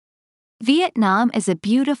Vietnam is a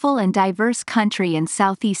beautiful and diverse country in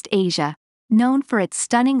Southeast Asia, known for its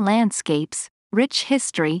stunning landscapes, rich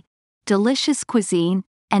history, delicious cuisine,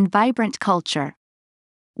 and vibrant culture.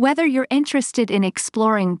 Whether you're interested in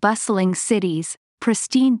exploring bustling cities,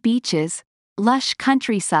 pristine beaches, lush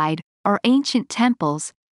countryside, or ancient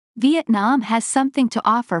temples, Vietnam has something to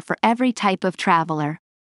offer for every type of traveler.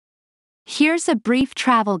 Here's a brief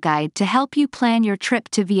travel guide to help you plan your trip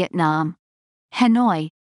to Vietnam. Hanoi.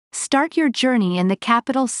 Start your journey in the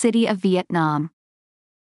capital city of Vietnam.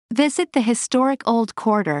 Visit the historic Old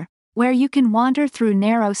Quarter, where you can wander through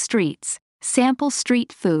narrow streets, sample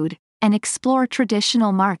street food, and explore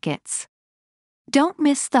traditional markets. Don't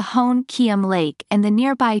miss the Hon Kiem Lake and the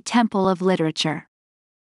nearby Temple of Literature.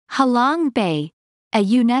 Ha Long Bay, a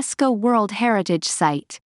UNESCO World Heritage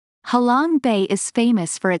Site. Ha Long Bay is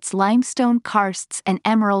famous for its limestone karsts and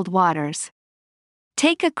emerald waters.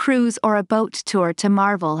 Take a cruise or a boat tour to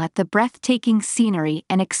marvel at the breathtaking scenery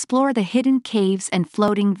and explore the hidden caves and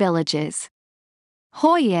floating villages.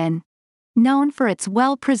 Hoi An. Known for its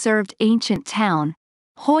well-preserved ancient town,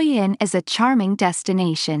 Hoi An is a charming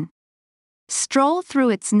destination. Stroll through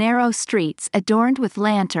its narrow streets adorned with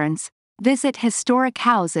lanterns, visit historic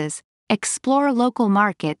houses, explore local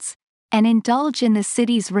markets, and indulge in the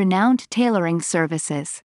city's renowned tailoring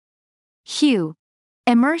services. Hue.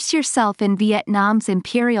 Immerse yourself in Vietnam's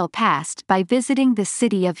imperial past by visiting the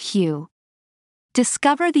city of Hue.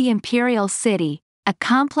 Discover the Imperial City, a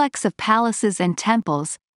complex of palaces and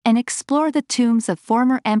temples, and explore the tombs of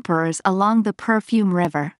former emperors along the Perfume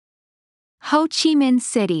River. Ho Chi Minh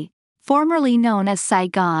City, formerly known as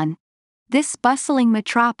Saigon. This bustling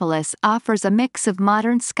metropolis offers a mix of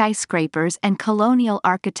modern skyscrapers and colonial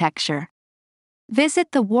architecture.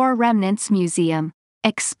 Visit the War Remnants Museum,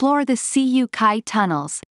 explore the Siu Kai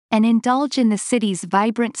tunnels, and indulge in the city's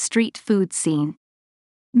vibrant street food scene.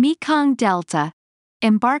 Mekong Delta.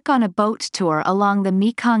 Embark on a boat tour along the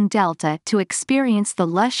Mekong Delta to experience the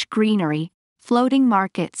lush greenery, floating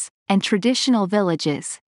markets, and traditional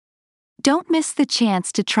villages. Don't miss the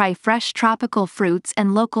chance to try fresh tropical fruits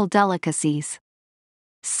and local delicacies.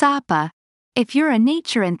 Sapa. If you're a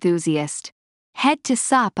nature enthusiast, head to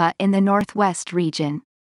Sapa in the Northwest region.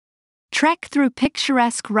 Trek through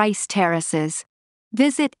picturesque rice terraces,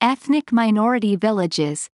 visit ethnic minority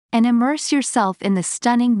villages, and immerse yourself in the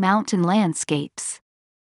stunning mountain landscapes.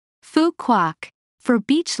 Phu Quoc. For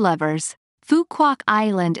beach lovers, Phu Quoc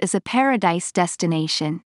Island is a paradise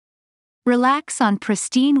destination. Relax on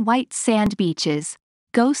pristine white sand beaches,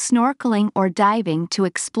 go snorkeling or diving to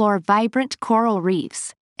explore vibrant coral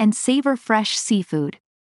reefs, and savor fresh seafood.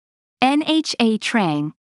 Nha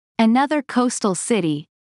Trang. Another coastal city,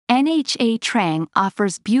 Nha Trang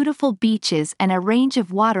offers beautiful beaches and a range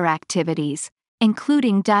of water activities,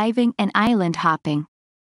 including diving and island hopping.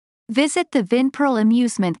 Visit the Vinpearl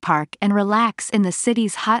Amusement Park and relax in the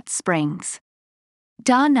city's hot springs.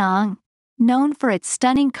 Da Nang. Known for its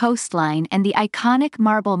stunning coastline and the iconic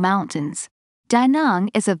Marble Mountains, Da Nang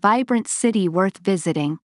is a vibrant city worth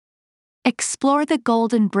visiting. Explore the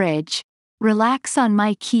Golden Bridge, relax on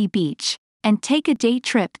Mai Key Beach, and take a day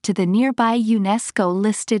trip to the nearby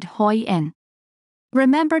UNESCO-listed Hoi An.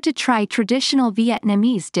 Remember to try traditional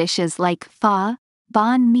Vietnamese dishes like pho,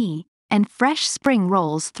 banh mi, and fresh spring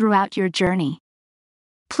rolls throughout your journey.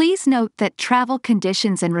 Please note that travel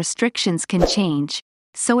conditions and restrictions can change,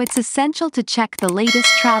 so it's essential to check the latest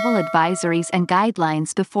travel advisories and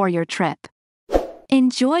guidelines before your trip.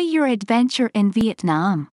 Enjoy your adventure in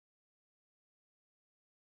Vietnam.